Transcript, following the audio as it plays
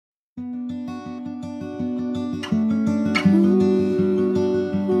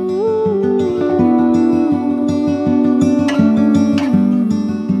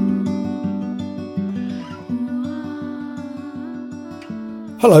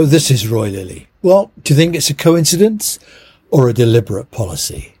Hello, this is Roy Lilly. Well, do you think it's a coincidence or a deliberate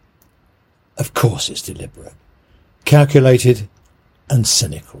policy? Of course it's deliberate, calculated and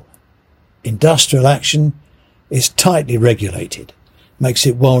cynical. Industrial action is tightly regulated, makes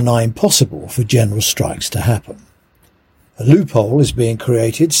it well nigh impossible for general strikes to happen. A loophole is being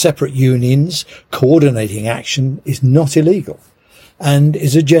created, separate unions coordinating action is not illegal, and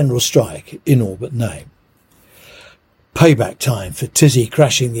is a general strike in all but name. Payback time for Tizzy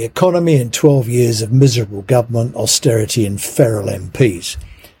crashing the economy and 12 years of miserable government austerity and feral MPs.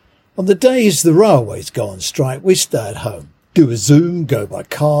 On the days the railways go on strike, we stay at home. Do a Zoom, go by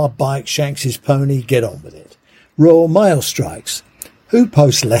car, bike, Shanks' pony, get on with it. Royal Mail strikes. Who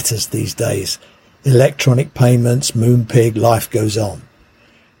posts letters these days? Electronic payments, Moonpig, life goes on.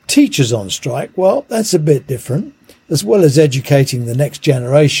 Teachers on strike, well, that's a bit different. As well as educating the next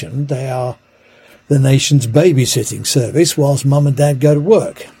generation, they are the nation's babysitting service whilst mum and dad go to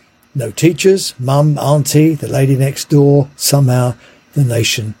work. No teachers, mum, auntie, the lady next door, somehow the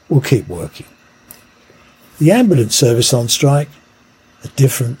nation will keep working. The ambulance service on strike, a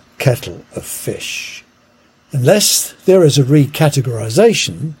different kettle of fish. Unless there is a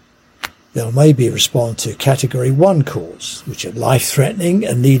recategorisation, there may be a response to Category 1 calls, which are life-threatening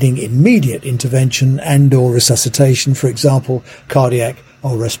and needing immediate intervention and or resuscitation, for example, cardiac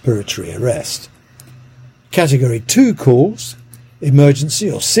or respiratory arrest. Category 2 calls, emergency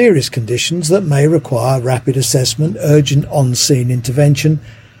or serious conditions that may require rapid assessment, urgent on-scene intervention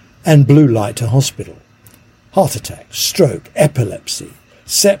and blue light to hospital. Heart attack, stroke, epilepsy,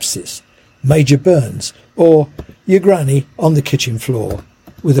 sepsis, major burns, or your granny on the kitchen floor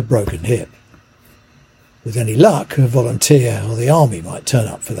with a broken hip. With any luck, a volunteer or the army might turn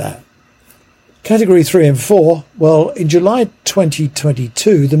up for that. Category 3 and 4, well, in July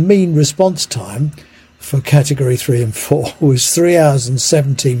 2022, the mean response time for Category 3 and 4 was 3 hours and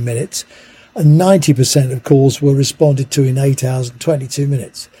 17 minutes, and 90% of calls were responded to in 8 hours and 22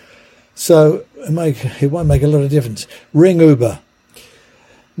 minutes. So it won't make a lot of difference. Ring Uber.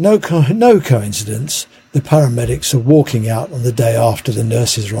 No coincidence, the paramedics are walking out on the day after the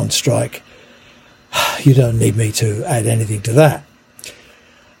nurses are on strike. You don't need me to add anything to that.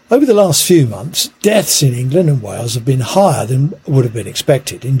 Over the last few months, deaths in England and Wales have been higher than would have been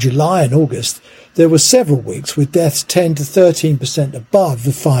expected. In July and August, there were several weeks with deaths 10 to 13% above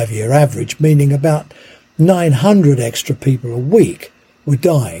the 5-year average, meaning about 900 extra people a week were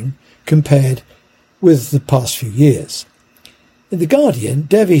dying compared with the past few years. In The Guardian,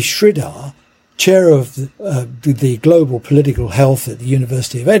 Devi Sridhar, chair of the Global Political Health at the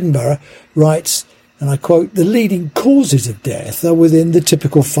University of Edinburgh, writes, and I quote, "The leading causes of death are within the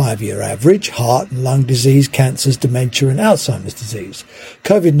typical 5-year average: heart and lung disease, cancers, dementia and Alzheimer's disease.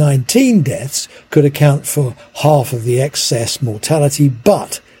 COVID-19 deaths could account for half of the excess mortality,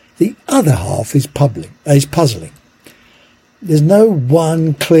 but the other half is puzzling. There's no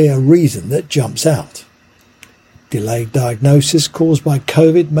one clear reason that jumps out. Delayed diagnosis caused by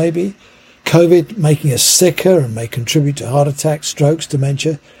COVID, maybe. COVID making us sicker and may contribute to heart attacks, strokes,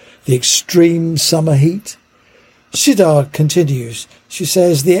 dementia. The extreme summer heat." Sridhar continues. She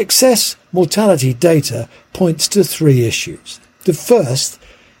says the excess mortality data points to 3 issues. The first,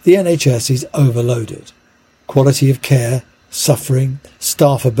 the NHS is overloaded. Quality of care, suffering,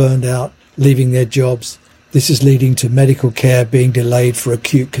 staff are burned out, leaving their jobs. This is leading to medical care being delayed for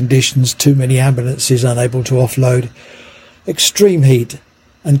acute conditions, too many ambulances unable to offload. Extreme heat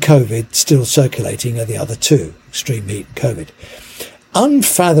and COVID still circulating are the other 2, extreme heat and COVID.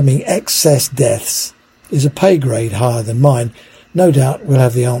 Unfathoming excess deaths is a pay grade higher than mine. No doubt we'll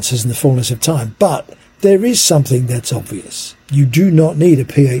have the answers in the fullness of time, but there is something that's obvious. You do not need a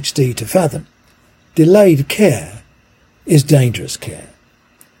PhD to fathom. Delayed care is dangerous care.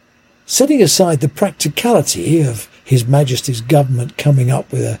 Setting aside the practicality of His Majesty's government coming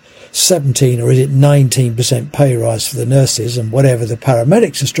up with a 17 or is it 19% pay rise for the nurses and whatever the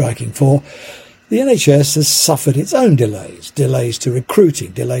paramedics are striking for, the NHS has suffered its own delays to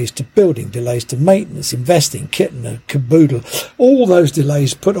recruiting, delays to building, delays to maintenance, investing, kit and caboodle. All those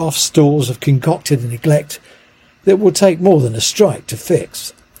delays put off stalls of concocted neglect that will take more than a strike to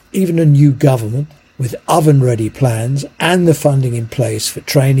fix. Even a new government with oven-ready plans and the funding in place for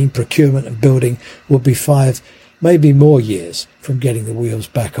training, procurement and building will be 5, maybe more years from getting the wheels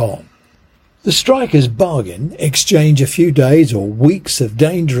back on. The strikers bargain, exchange a few days or weeks of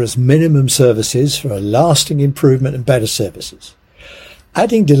dangerous minimum services for a lasting improvement and better services.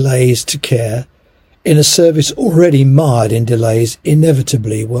 Adding delays to care in a service already mired in delays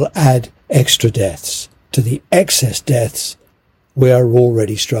inevitably will add extra deaths to the excess deaths we are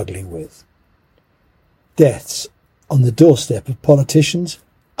already struggling with. Deaths on the doorstep of politicians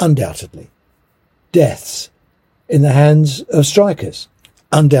Undoubtedly. Deaths in the hands of strikers?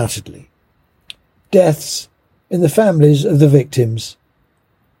 Undoubtedly. Deaths in the families of the victims?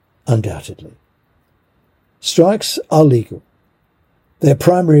 Undoubtedly. Strikes are legal. Their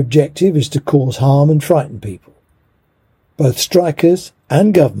primary objective is to cause harm and frighten people. Both strikers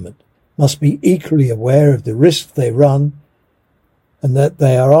and government must be equally aware of the risks they run and that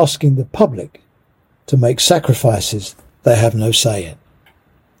they are asking the public to make sacrifices they have no say in.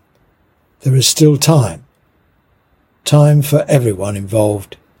 There is still time for everyone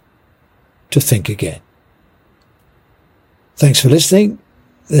involved to think again. Thanks for listening.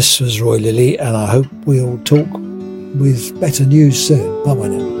 This was Roy Lilly, and I hope we'll talk with better news soon. Bye bye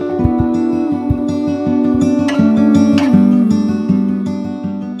now.